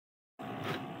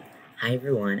Hi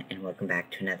everyone, and welcome back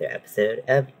to another episode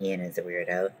of Ian is a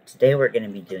Weirdo. Today we're going to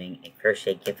be doing a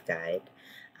crochet gift guide.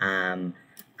 I'm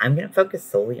going to focus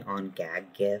solely on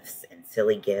gag gifts and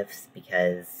silly gifts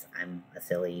because I'm a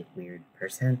silly, weird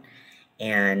person.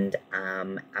 And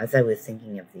as I was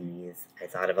thinking of these, I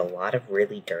thought of a lot of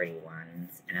really dirty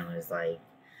ones, and I was like,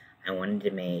 I wanted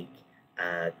to make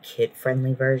a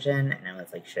kid-friendly version, and I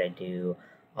was like, should I do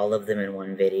all of them in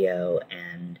one video?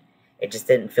 And it just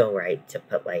didn't feel right to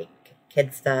put like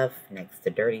kid stuff next to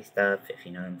dirty stuff, if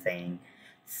you know what I'm saying.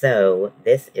 So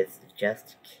this is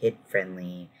just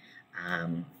kid-friendly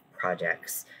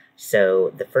projects. So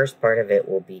the first part of it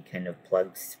will be kind of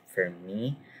plugs for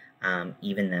me.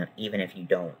 Even if you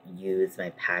don't use my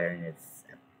pattern, it's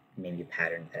maybe a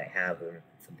pattern that I have or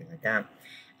something like that.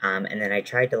 And then I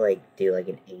tried to like do like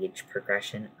an age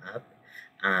progression up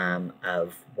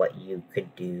of what you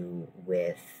could do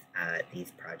with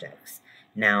these projects.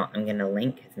 Now I'm going to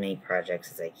link as many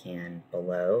projects as I can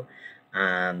below,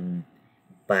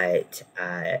 but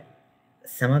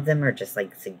some of them are just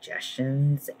like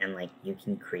suggestions and like you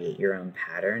can create your own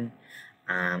pattern.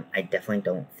 I definitely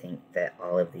don't think that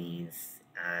all of these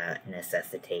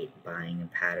necessitate buying a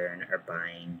pattern or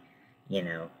buying,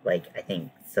 like I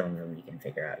think some of them you can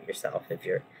figure out yourself if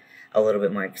you're a little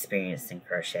bit more experienced in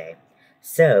crochet.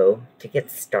 So to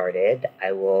get started,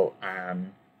 I will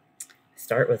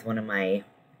start with one of my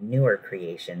newer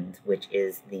creations, which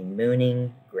is the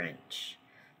Mooning Grinch.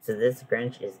 So this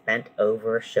Grinch is bent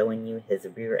over, showing you his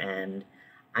rear end.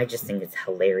 I just think it's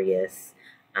hilarious.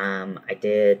 I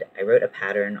wrote a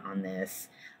pattern on this.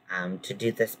 To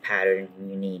do this pattern,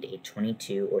 you need a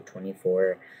 22 or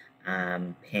 24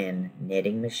 pin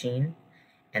knitting machine,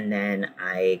 and then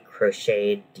I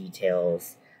crocheted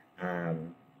details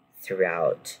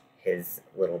throughout his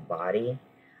little body.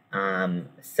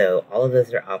 So all of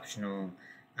those are optional,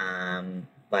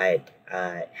 but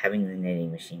having the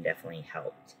knitting machine definitely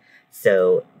helped.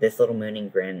 So this little Mooning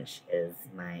Grinch is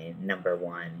my number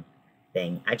one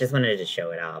thing. I just wanted to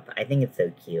show it off. I think it's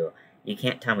so cute. You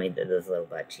can't tell me that those little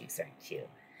butt cheeks aren't cute.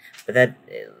 But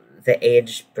the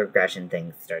age progression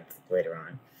thing starts later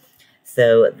on.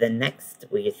 So the next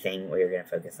weird thing we're going to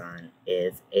focus on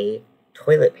is a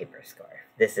toilet paper scarf.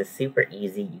 This is super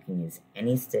easy. You can use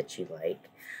any stitch you like.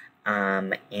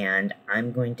 And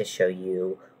I'm going to show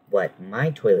you what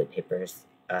my toilet paper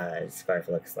scarf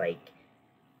looks like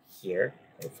here,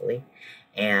 hopefully.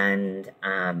 And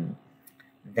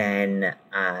then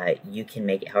you can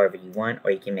make it however you want,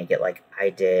 or you can make it like I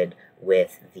did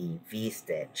with the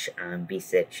V-stitch.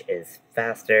 V-stitch is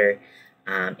faster.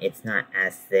 It's not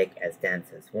as thick, as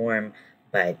dense, as warm,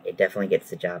 but it definitely gets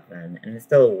the job done, and it's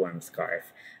still a warm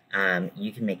scarf.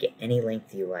 You can make it any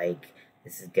length you like.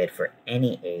 This is good for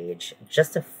any age.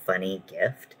 Just a funny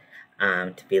gift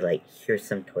to be like, here's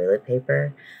some toilet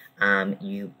paper.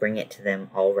 You bring it to them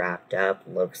all wrapped up,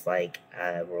 looks like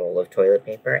a roll of toilet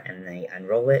paper, and they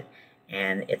unroll it,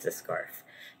 and it's a scarf.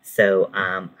 So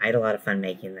I had a lot of fun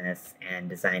making this and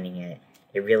designing it.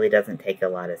 It really doesn't take a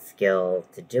lot of skill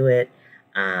to do it.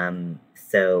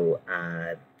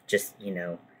 Just,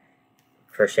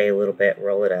 crochet a little bit,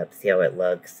 roll it up, see how it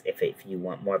looks. If you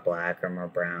want more black or more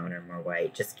brown or more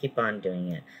white, just keep on doing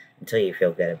it until you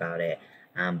feel good about it.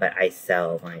 But I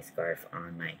sell my scarf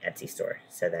on my Etsy store,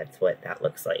 so that's what that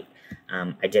looks like.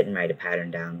 I didn't write a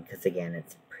pattern down because, again,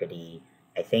 it's pretty,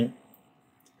 I think,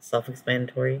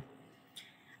 self-explanatory.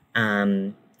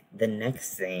 The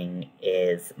next thing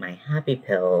is my happy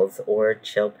pills or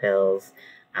chill pills.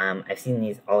 I've seen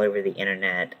these all over the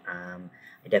internet.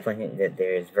 I definitely think that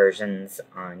there's versions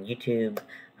on YouTube.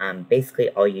 Basically,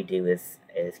 all you do is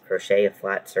crochet a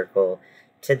flat circle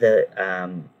to the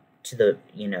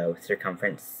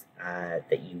circumference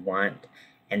that you want,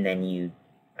 and then you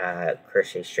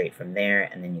crochet straight from there,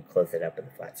 and then you close it up with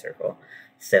a flat circle.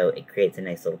 So it creates a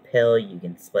nice little pill. You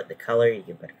can split the color. You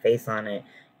can put a face on it.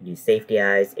 You do safety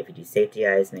eyes. If you do safety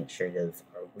eyes, make sure those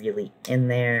are really in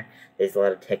there. There's a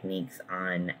lot of techniques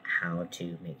on how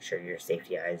to make sure your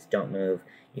safety eyes don't move.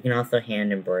 You can also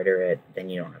hand embroider it, then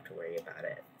you don't have to worry about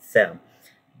it. So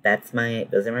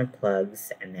those are my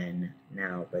plugs, and then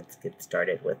now let's get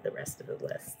started with the rest of the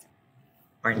list.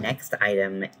 Our next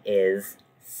item is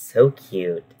so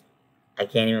cute. I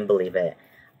can't even believe it.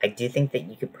 I do think that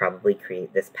you could probably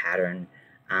create this pattern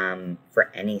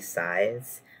for any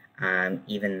size.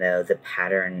 Even though the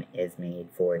pattern is made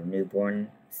for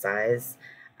newborn size.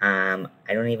 I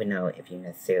don't even know if you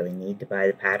necessarily need to buy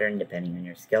the pattern, depending on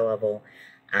your skill level,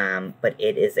 but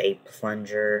it is a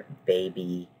plunger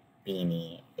baby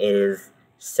beanie. It is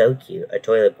so cute, a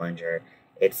toilet plunger.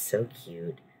 It's so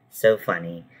cute, so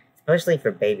funny. especially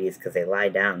for babies because they lie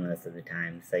down most of the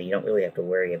time, so you don't really have to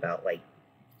worry about, like,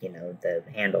 you know, the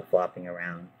handle flopping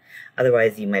around.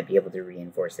 Otherwise, you might be able to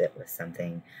reinforce it with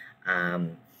something.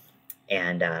 Um,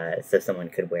 and so someone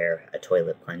could wear a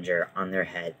toilet plunger on their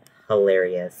head.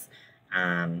 Hilarious.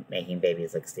 Making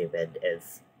babies look stupid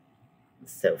is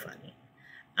so funny.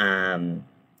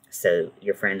 So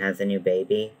your friend has a new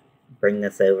baby, bring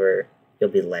this over, you'll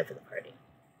be the life of the party,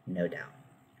 no doubt.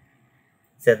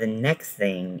 So the next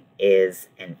thing is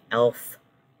an elf,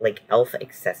 like elf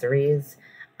accessories.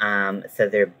 So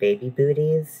they're baby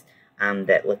booties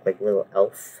that look like little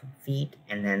elf feet,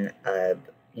 and then a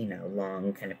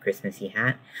long kind of Christmassy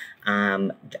hat.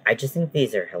 I just think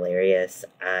these are hilarious.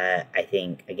 I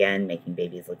think again, making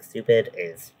babies look stupid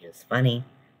is just funny.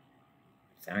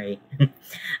 Sorry.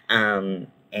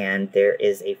 And there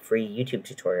is a free YouTube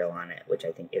tutorial on it, which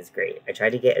I think is great. I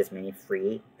tried to get as many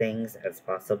free things as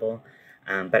possible,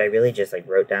 but I really just like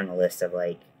wrote down a list of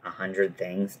like 100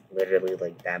 things, literally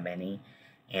like that many,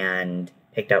 and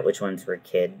picked out which ones were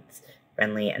kids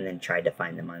friendly and then tried to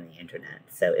find them on the internet.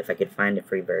 So if I could find a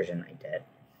free version, I did.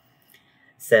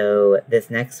 So this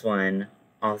next one,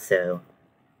 also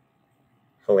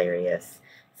hilarious.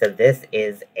 So this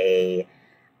is a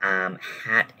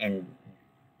hat and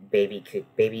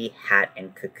baby hat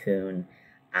and cocoon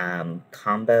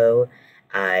combo.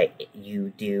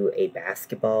 You do a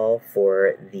basketball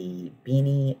for the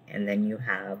beanie, and then you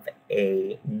have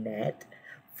a net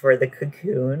for the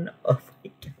cocoon. Oh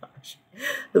my gosh.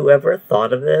 Whoever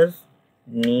thought of this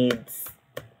needs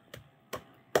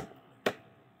a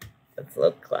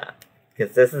slow clap,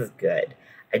 because this is good.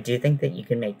 I do think that you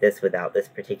can make this without this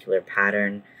particular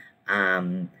pattern.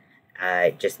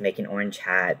 Just make an orange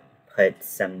hat, put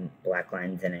some black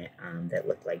lines in it that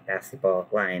look like basketball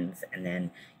lines, and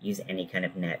then use any kind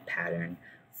of net pattern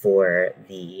for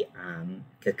the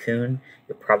cocoon.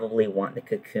 You'll probably want the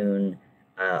cocoon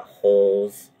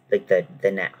holes, like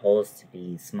the net holes, to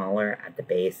be smaller at the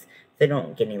base so you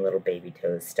don't get any little baby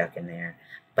toes stuck in there.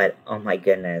 But oh my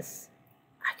goodness,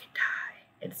 I could die.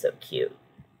 It's so cute.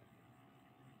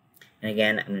 And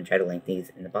again, I'm going to try to link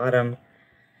these in the bottom.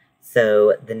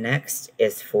 So the next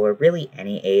is for really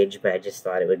any age, but I just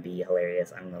thought it would be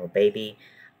hilarious on a little baby.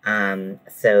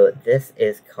 So this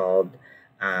is called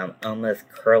Oma's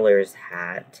Curler's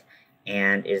Hat,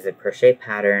 and is a crochet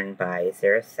pattern by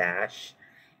Sarah Sash,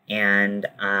 and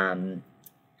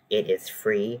it is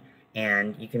free,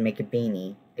 and you can make a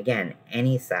beanie, again,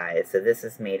 any size. So this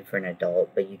is made for an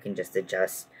adult, but you can just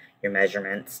adjust your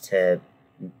measurements to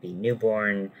be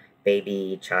newborn,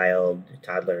 baby, child,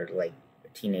 toddler, like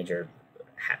teenager,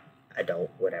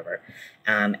 adult, whatever.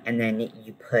 And then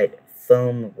you put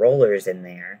foam rollers in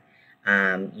there.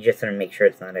 You just want to make sure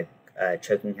it's not a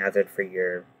choking hazard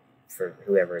for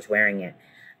whoever is wearing it.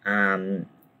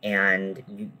 And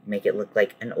you make it look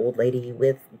like an old lady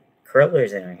with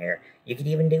curlers in her hair. You could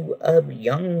even do a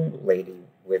young lady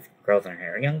with curls in her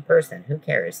hair, a young person, who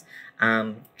cares?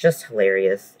 Just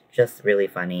hilarious, just really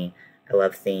funny. I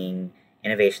love seeing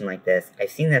innovation like this.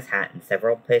 I've seen this hat in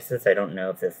several places. I don't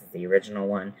know if this is the original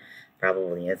one.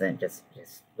 Probably isn't, just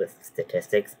with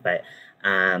statistics, but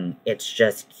it's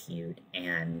just cute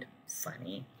and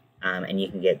funny. And you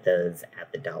can get those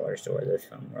at the dollar store, those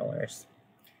foam rollers.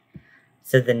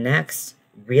 So the next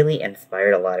really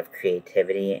inspired a lot of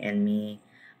creativity in me.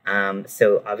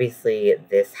 So obviously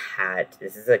this hat,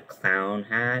 this is a clown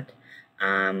hat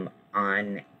on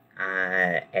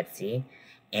Etsy.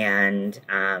 And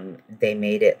they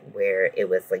made it where it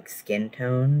was like skin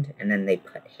toned, and then they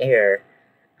put hair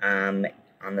on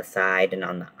the side and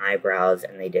on the eyebrows,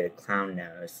 and they did a clown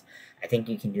nose. I think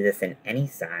you can do this in any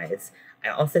size. I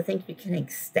also think you can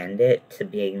extend it to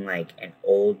being like an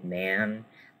old man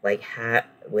like hat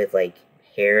with like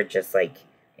hair just like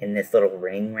in this little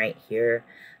ring right here,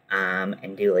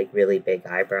 and do like really big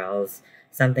eyebrows,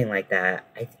 something like that.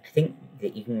 I think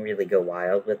that you can really go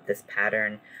wild with this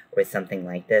pattern or something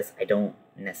like this. I don't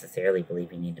necessarily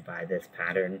believe you need to buy this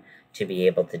pattern to be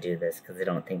able to do this, because I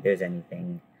don't think there's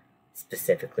anything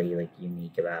specifically like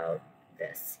unique about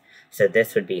this. So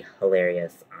this would be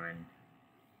hilarious on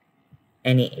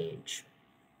any age.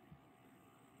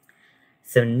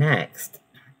 So next,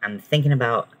 I'm thinking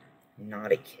about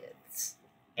naughty kids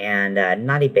and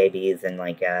naughty babies and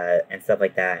like and stuff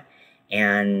like that.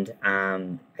 And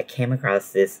I came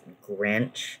across this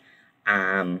Grinch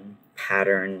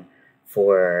pattern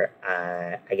for,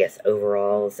 I guess,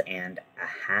 overalls and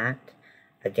a hat.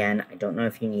 Again, I don't know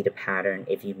if you need a pattern.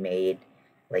 If you made,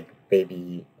 like,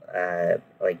 baby,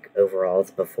 like,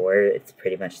 overalls before, it's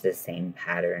pretty much the same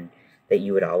pattern that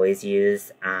you would always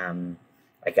use.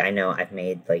 Like, I know I've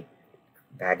made, like,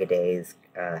 Bag-O-Day's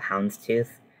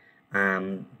Houndstooth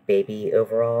baby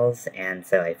overalls, and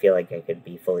so I feel like I could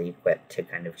be fully equipped to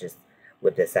kind of just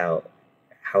whip this out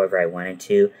however I wanted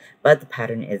to, but the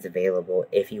pattern is available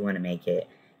if you want to make it.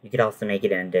 You could also make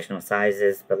it in additional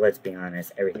sizes, but let's be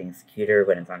honest, everything's cuter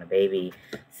when it's on a baby.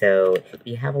 So if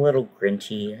you have a little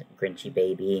grinchy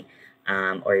baby,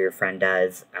 or your friend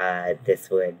does, this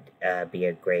would be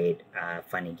a great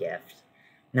funny gift.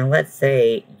 Now let's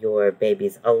say your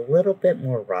baby's a little bit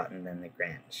more rotten than the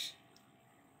Grinch.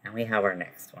 And we have our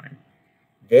next one.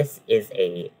 This is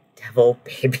a devil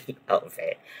baby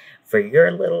outfit for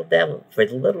your little devil, for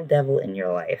the little devil in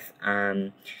your life.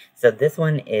 So this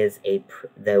one is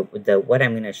what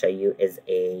I'm going to show you is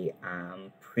a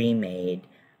pre-made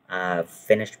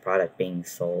finished product being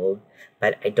sold,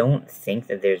 but I don't think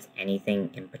that there's anything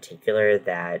in particular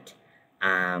that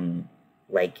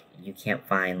like you can't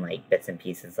find like bits and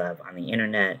pieces of on the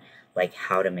internet, like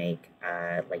how to make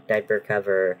like diaper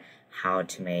cover, how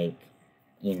to make,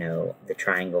 you know, the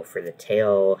triangle for the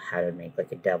tail, how to make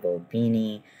like a devil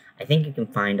beanie. I think you can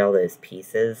find all those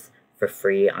pieces for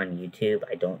free on YouTube.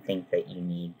 I don't think that you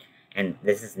need, and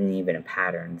this isn't even a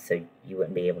pattern, so you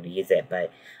wouldn't be able to use it,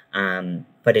 but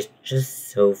it's just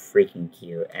so freaking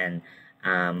cute, and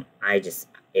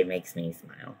it makes me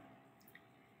smile.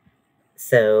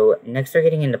 So next we're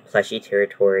getting into plushie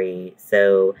territory.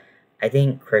 So I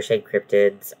think crochet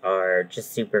cryptids are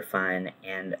just super fun,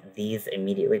 and these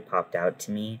immediately popped out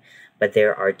to me, but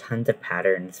there are tons of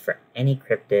patterns for any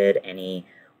cryptid, any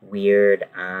weird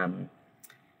kind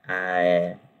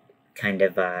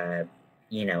of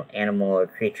you know, animal or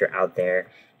creature out there.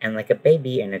 And like a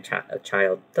baby and a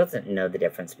child doesn't know the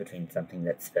difference between something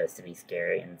that's supposed to be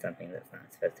scary and something that's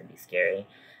not supposed to be scary,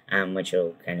 which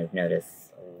you'll kind of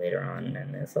notice later on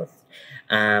in this list.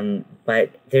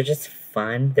 But they're just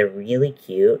fun. They're really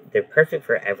cute. They're perfect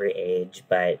for every age,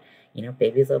 but you know,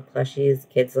 babies love plushies,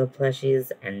 kids love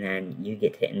plushies, and then you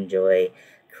get to enjoy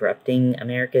corrupting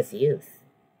America's youth,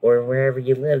 or wherever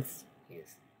you live.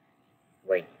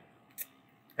 Like,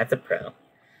 that's a pro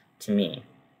to me.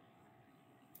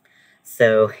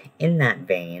 So in that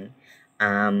vein,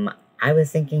 I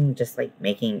was thinking just like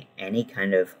making any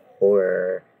kind of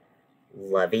horror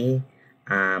lovey.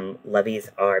 Loveys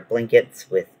are blankets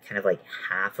with kind of like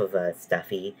half of a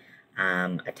stuffy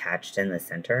attached in the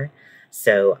center.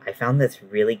 So I found this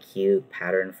really cute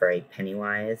pattern for a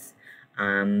Pennywise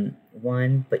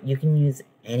one, but you can use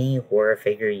any horror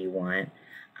figure you want,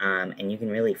 and you can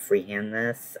really freehand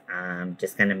this.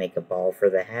 Just kind of make a ball for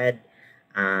the head,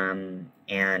 and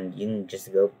you can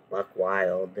just go buck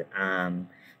wild.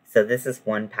 So this is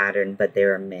one pattern, but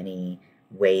there are many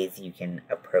ways you can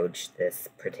approach this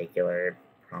particular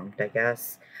prompt, I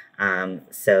guess.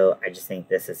 So I just think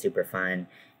this is super fun.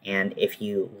 And if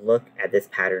you look at this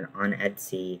pattern on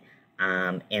Etsy,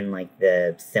 in like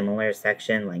the similar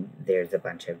section, like there's a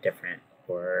bunch of different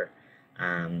horror,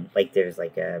 like there's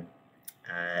like a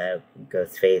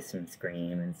Ghostface from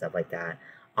Scream and stuff like that.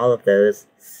 All of those,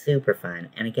 super fun.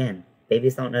 And again,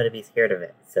 babies don't know to be scared of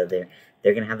it. So they're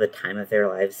gonna have the time of their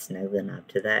lives snuggling up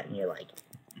to that, and you're like,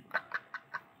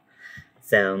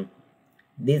 so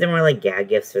these are more like gag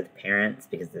gifts for the parents,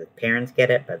 because the parents get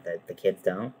it, but the kids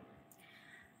don't.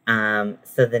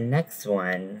 So the next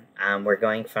one, we're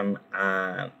going from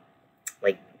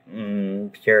like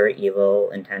pure evil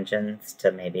intentions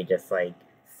to maybe just like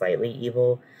slightly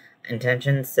evil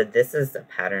intentions. So this is a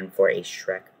pattern for a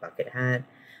Shrek bucket hat.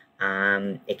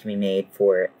 It can be made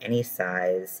for any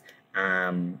size,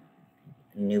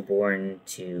 newborn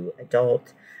to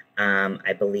adult.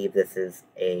 I believe this is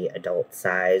a adult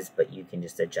size, but you can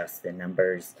just adjust the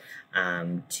numbers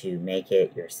to make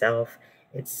it yourself.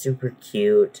 It's super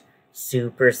cute,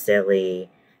 super silly,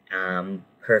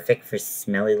 perfect for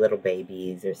smelly little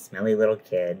babies or smelly little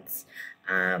kids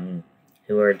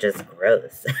who are just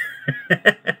gross.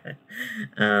 I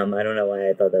don't know why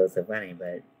I thought that was so funny,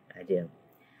 but I do.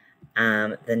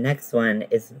 The next one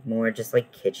is more just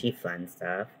like kitschy fun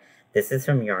stuff. This is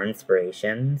from Yarn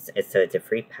Inspirations, so it's a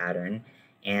free pattern,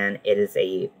 and it is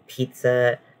a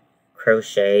pizza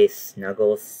crochet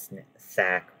snuggle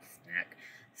sack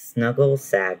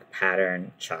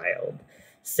pattern child.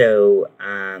 So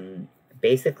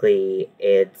basically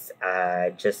it's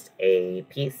just a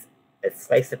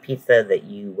slice of pizza that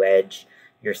you wedge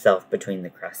yourself between the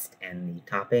crust and the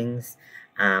toppings.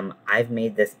 I've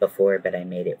made this before, but I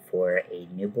made it for a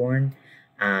newborn.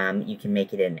 You can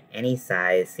make it in any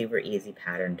size, super easy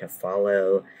pattern to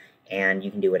follow, and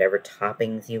you can do whatever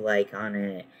toppings you like on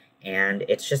it, and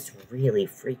it's just really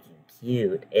freaking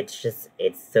cute.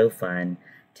 It's so fun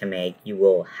to make. You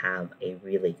will have a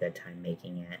really good time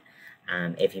making it.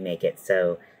 if you make it.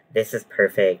 So this is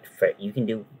perfect for, you can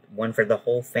do one for the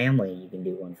whole family. You can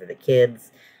do one for the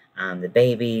kids, the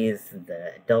babies,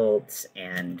 the adults,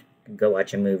 and go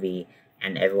watch a movie,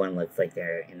 and everyone looks like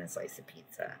they're in a slice of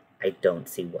pizza. I don't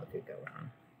see what could go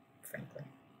wrong, frankly.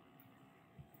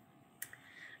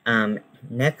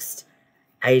 Next,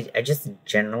 I just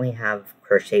generally have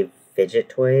crochet fidget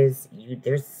toys.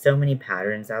 There's so many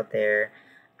patterns out there.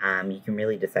 You can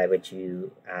really decide what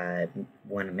you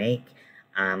want to make.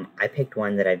 I picked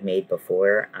one that I've made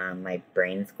before, my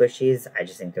brain squishies. I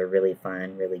just think they're really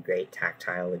fun, really great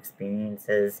tactile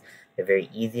experiences. They're very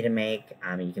easy to make.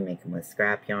 You can make them with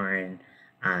scrap yarn,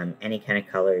 any kind of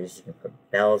colors. You can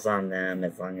put bells on them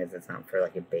as long as it's not for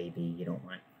like a baby. You don't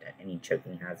want any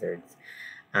choking hazards.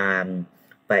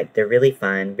 But they're really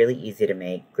fun, really easy to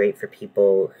make, great for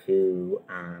people who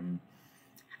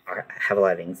have a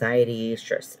lot of anxiety,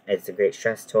 stress. It's a great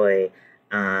stress toy.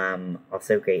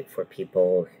 Also great for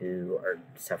people who are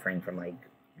suffering from like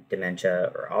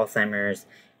dementia or Alzheimer's,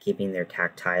 keeping their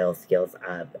tactile skills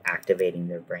up, activating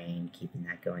their brain, keeping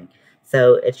that going.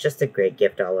 So it's just a great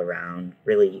gift all around.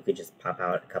 Really, you could just pop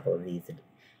out a couple of these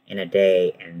in a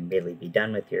day and really be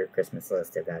done with your Christmas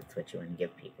list if that's what you want to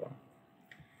give people.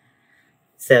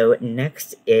 So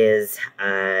next is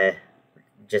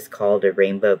just called a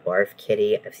Rainbow Barf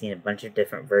Kitty. I've seen a bunch of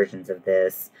different versions of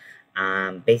this.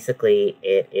 Basically,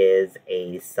 it is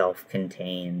a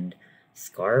self-contained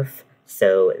scarf.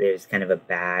 So there's kind of a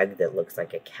bag that looks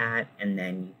like a cat, and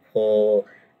then you pull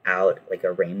out like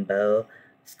a rainbow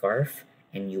scarf,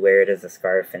 and you wear it as a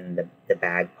scarf, and the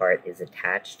bag part is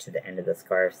attached to the end of the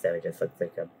scarf, so it just looks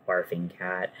like a barfing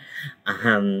cat.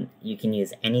 You can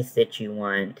use any stitch you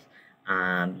want.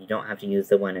 You don't have to use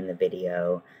the one in the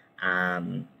video.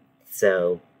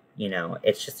 So, you know,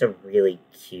 it's just a really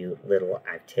cute little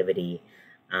activity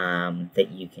that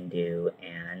you can do,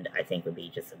 and I think would be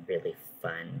just a really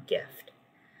fun gift.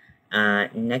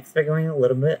 Next, we're going a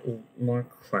little bit more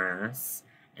crass,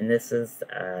 and this is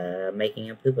making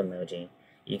a poop emoji.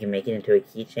 You can make it into a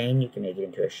keychain, you can make it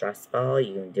into a stress ball,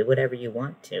 you can do whatever you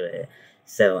want to it.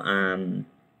 So,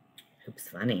 poop's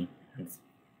funny.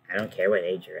 I don't care what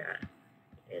age you're at.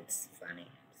 It's funny.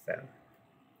 So,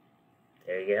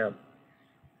 there you go.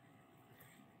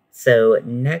 So,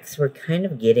 next we're kind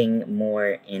of getting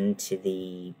more into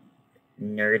the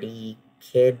nerdy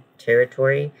kid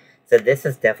territory. So this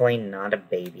is definitely not a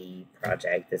baby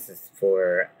project. This is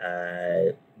for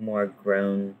a more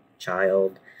grown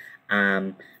child.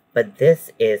 But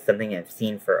this is something I've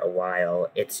seen for a while.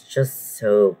 It's just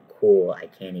so cool. I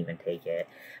can't even take it.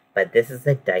 But this is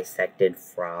a dissected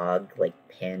frog, like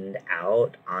pinned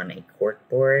out on a cork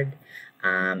board.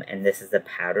 And this is the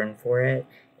pattern for it.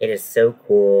 It is so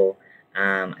cool.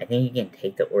 I think you can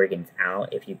take the organs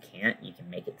out. If you can't, you can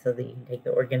make it so that you can take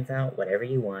the organs out, whatever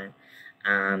you want.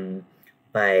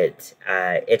 But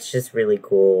it's just really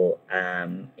cool.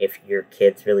 If your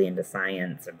kid's really into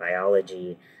science or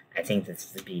biology, I think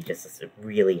this would be just a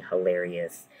really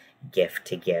hilarious gift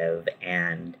to give.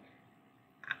 And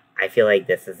I feel like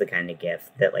this is the kind of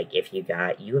gift that, like, if you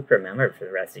got, you would remember for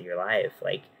the rest of your life.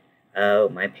 Like, oh,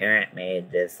 my parent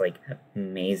made this, like,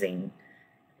 amazing,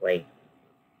 like,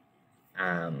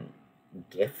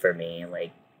 gift for me.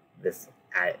 Like, this,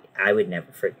 I would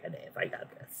never forget it if I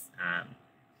got this.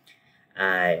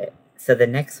 So the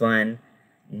next one,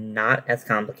 not as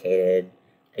complicated.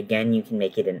 Again, you can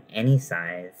make it in any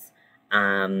size.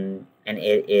 And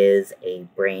it is a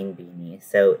brain beanie.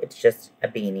 So it's just a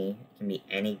beanie. It can be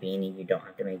any beanie. You don't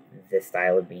have to make this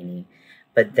style of beanie.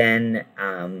 But then,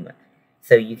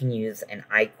 so you can use an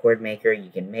I-cord maker. You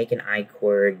can make an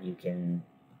I-cord. You can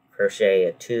crochet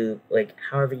a tube. Like,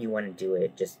 however you want to do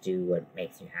it, just do what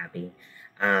makes you happy.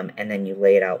 And then you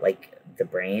lay it out like the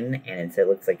brain, and so it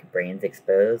looks like the brain's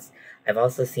exposed. I've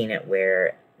also seen it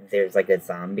where there's like a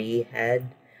zombie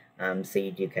head. So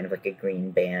you do kind of like a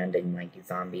green band and like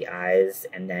zombie eyes,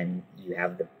 and then you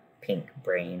have the pink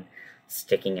brain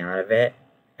sticking out of it.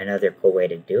 Another cool way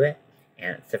to do it,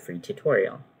 and it's a free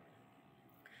tutorial.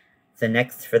 So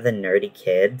next, for the nerdy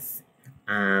kids,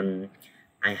 I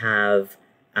have,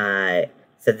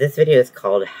 so this video is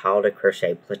called How to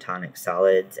Crochet Platonic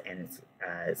Solids, and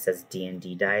it says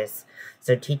D&D dice.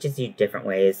 So it teaches you different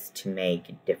ways to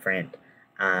make different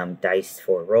dice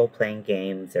for role-playing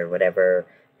games or whatever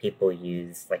people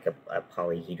use, like a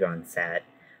polyhedron set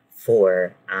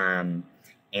for,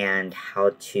 and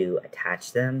how to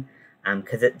attach them,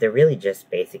 because they're really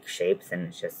just basic shapes, and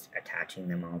it's just attaching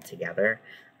them all together.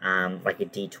 Like a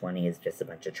D20 is just a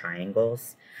bunch of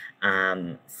triangles.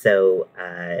 So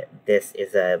this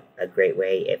is a great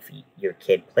way if your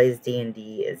kid plays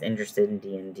D&D, is interested in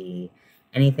D&D,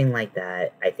 anything like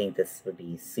that, I think this would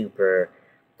be super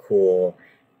cool.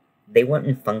 They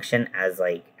wouldn't function as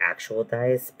like actual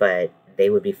dice, but they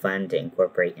would be fun to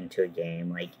incorporate into a game.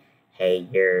 Like, hey,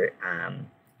 you're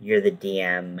the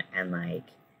DM,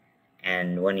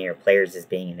 and one of your players is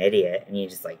being an idiot, and you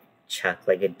just like chuck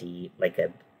like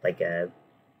a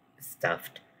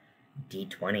stuffed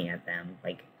D20 at them,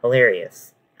 like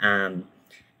hilarious.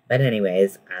 But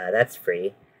anyways, that's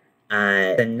free.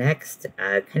 The next,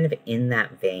 kind of in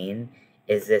that vein,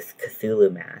 is this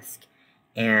Cthulhu Mask.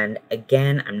 And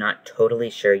again, I'm not totally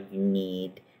sure you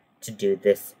need to do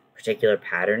this particular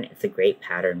pattern. It's a great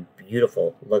pattern,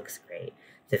 beautiful, looks great.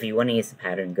 So if you want to use the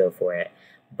pattern, go for it.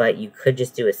 But you could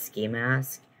just do a ski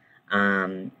mask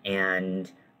and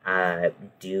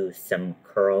do some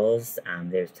curls.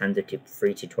 There's tons of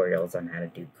free tutorials on how to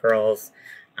do curls,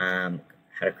 how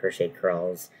to crochet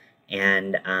curls,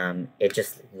 and it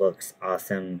just looks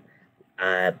awesome.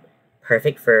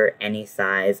 Perfect for any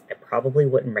size. I probably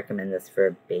wouldn't recommend this for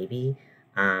a baby,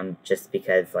 just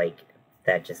because like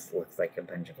that just looks like a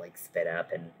bunch of like spit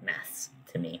up and mess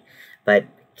to me. But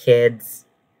kids,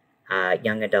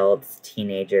 young adults,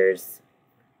 teenagers,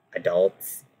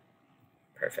 adults,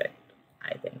 perfect,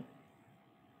 I think.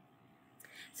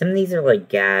 Some of these are like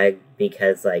gag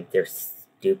because like they're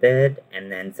stupid,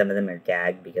 and then some of them are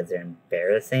gag because they're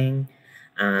embarrassing.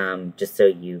 Just so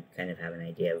you kind of have an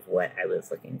idea of what I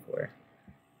was looking for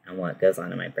and what goes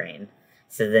on in my brain.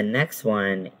 So the next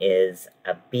one is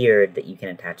a beard that you can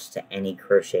attach to any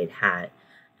crocheted hat.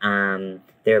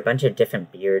 There are a bunch of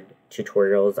different beard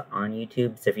tutorials on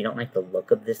YouTube, so if you don't like the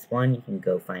look of this one, you can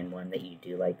go find one that you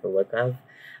do like the look of.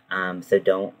 So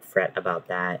don't fret about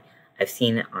that. I've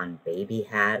seen it on baby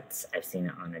hats. I've seen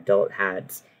it on adult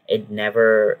hats. It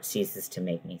never ceases to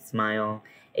make me smile.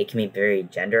 It can be very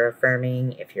gender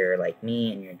affirming if you're like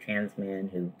me and you're a trans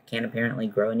man who can't apparently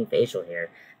grow any facial hair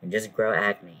and just grow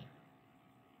acne.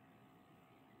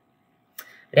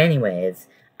 But anyways,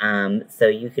 so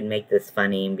you can make this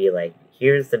funny and be like,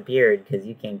 here's the beard because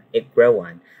you can't grow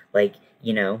one. Like,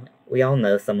 you know, we all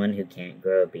know someone who can't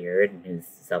grow a beard and who's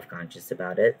self-conscious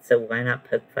about it, so why not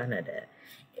poke fun at it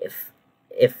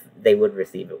if they would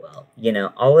receive it well? You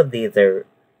know, all of these are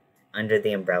under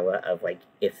the umbrella of like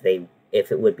if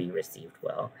it would be received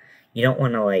well. You don't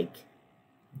want to like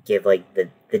give like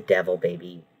the devil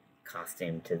baby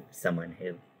costume to someone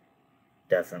who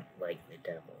doesn't like the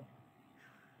devil.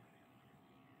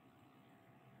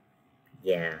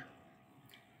 Yeah.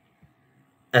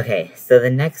 Okay, so the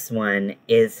next one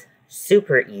is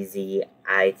super easy.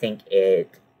 I think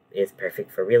it is perfect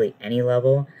for really any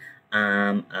level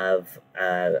of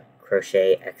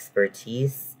crochet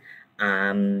expertise.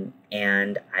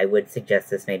 And I would suggest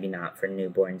this maybe not for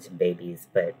newborns and babies,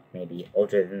 but maybe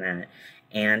older than that.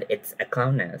 And it's a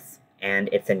clown nose. And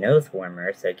it's a nose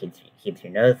warmer, so it keeps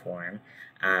your nose warm.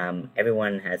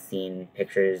 Everyone has seen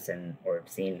pictures or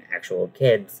seen actual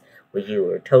kids where you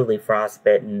are totally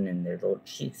frostbitten and their little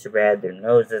cheeks are red, their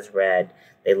nose is red.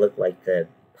 They look like the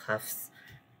Puffs,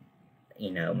 you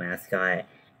know, mascot.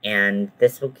 And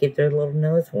this will keep their little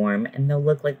nose warm, and they'll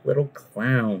look like little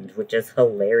clowns, which is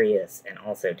hilarious and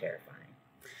also terrifying.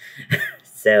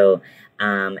 So,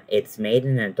 it's made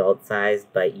in an adult size,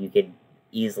 but you could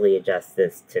easily adjust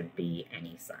this to be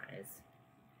any size.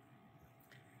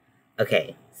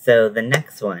 Okay, so the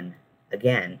next one,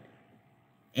 again,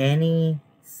 any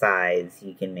size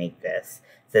you can make this.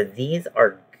 So these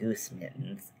are Goose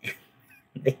Mittens.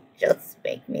 They just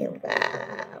make me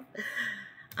laugh.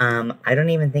 I don't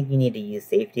even think you need to use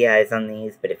safety eyes on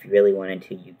these, but if you really wanted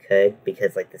to, you could,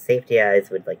 because like the safety eyes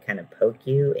would like kind of poke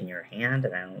you in your hand,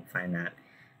 and I don't find that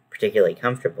particularly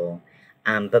comfortable.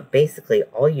 But basically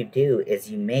all you do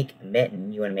is you make a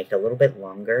mitten. You want to make it a little bit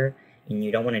longer, and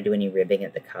you don't want to do any ribbing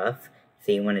at the cuff,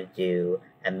 so you want to do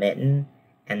a mitten,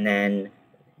 and then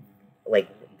like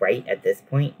right at this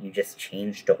point you just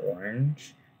change to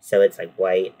orange, so it's like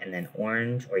white and then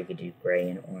orange, or you could do gray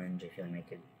and orange if you want to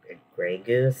make a gray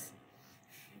goose.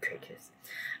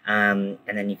 And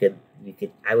then you could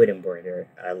I would embroider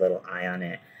a little eye on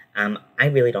it. I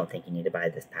really don't think you need to buy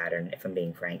this pattern, if I'm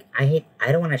being frank. I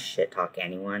don't want to shit talk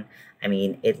anyone. I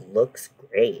mean, it looks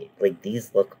great. Like,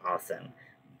 these look awesome.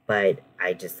 But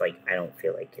I just, like, I don't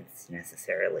feel like it's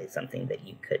necessarily something that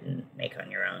you couldn't make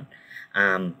on your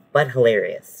own. But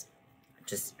hilarious.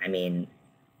 Just be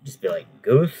like,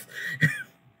 Goose?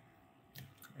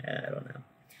 I don't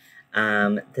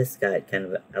know. This got kind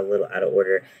of a little out of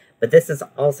order. But this is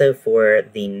also for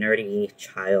the nerdy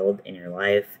child in your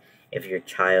life. If your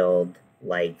child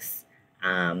likes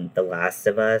The Last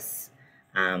of Us,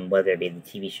 whether it be the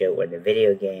TV show or the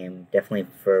video game, definitely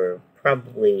for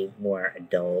probably more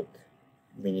adult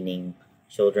leaning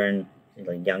children,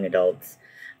 like young adults.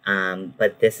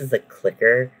 But this is a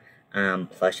clicker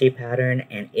plushie pattern,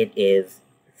 and it is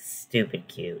stupid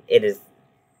cute. It is,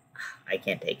 I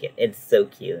can't take it. It's so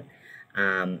cute.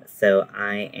 So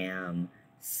I am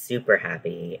super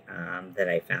happy that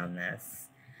I found this.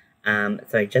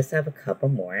 So I just have a couple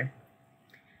more.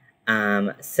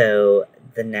 So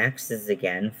the next is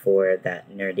again for that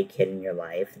nerdy kid in your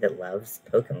life that loves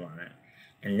Pokemon.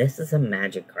 And this is a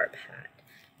Magikarp hat.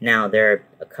 Now, there are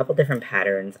a couple different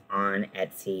patterns on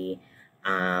Etsy,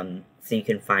 so you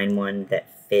can find one that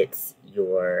fits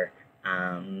your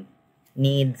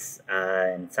needs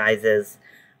and sizes.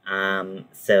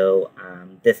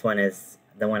 This one is,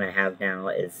 the one I have now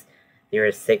is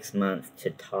 0 to 6 months to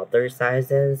toddler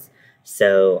sizes.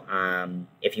 So,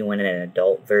 if you wanted an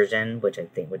adult version, which I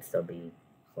think would still be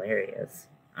hilarious,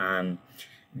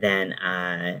 then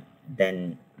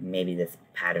maybe this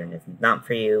pattern is not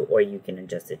for you, or you can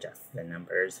adjust the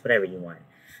numbers, whatever you want.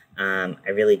 I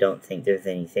really don't think there's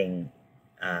anything,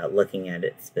 looking at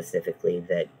it specifically,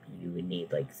 that you would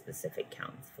need, like, specific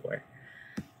counts for.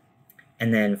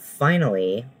 And then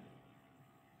finally,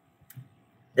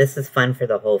 this is fun for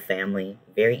the whole family,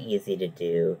 very easy to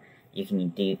do. You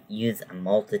can use a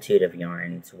multitude of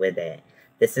yarns with it.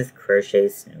 This is Crochet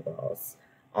Snowballs.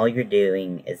 All you're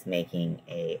doing is making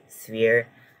a sphere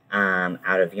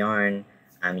out of yarn.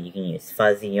 You can use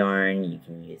fuzzy yarn, you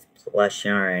can use plush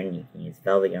yarn, you can use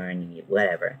velvet yarn, you can use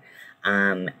whatever.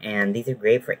 And these are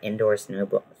great for indoor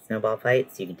snowball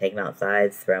fights. You can take them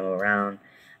outside, throw them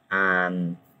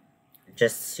around.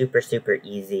 Just super, super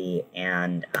easy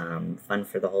and fun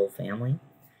for the whole family.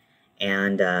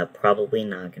 And probably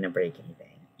not going to break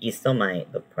anything. You still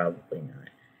might, but probably not.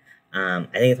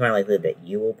 I think it's more likely that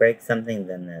you will break something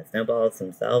than the snowballs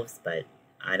themselves, but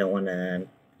I don't want to,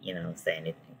 say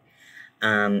anything.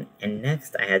 And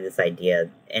next I had this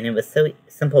idea, and it was so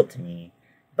simple to me,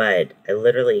 but I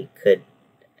literally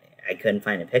couldn't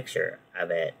find a picture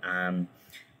of it.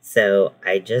 So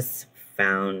I just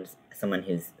found someone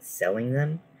who's selling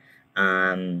them,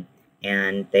 and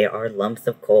they are lumps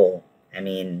of coal. I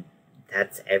mean,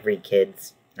 that's every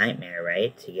kid's nightmare,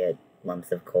 right? To get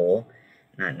lumps of coal.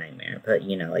 Not nightmare, but,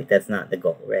 like, that's not the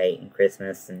goal, right? And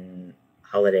Christmas and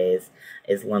holidays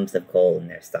is lumps of coal in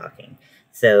their stocking.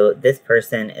 So this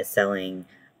person is selling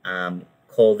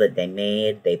coal that they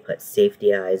made. They put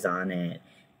safety eyes on it.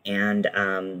 And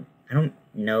I don't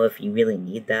know if you really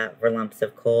need that for lumps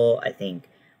of coal. I think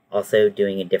also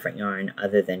doing a different yarn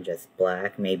other than just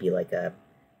black, maybe like a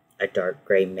dark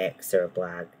gray mix or a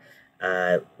black,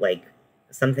 like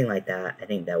something like that, I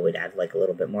think that would add like a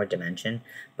little bit more dimension.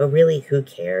 But really, who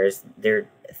cares? They're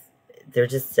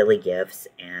just silly gifts,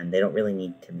 and they don't really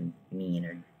need to mean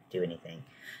or do anything.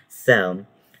 So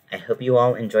I hope you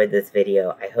all enjoyed this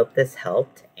video. I hope this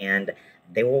helped, and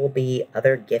there will be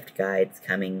other gift guides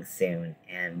coming soon,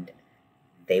 and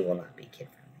they will not be kid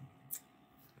friendly.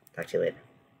 Talk to you later.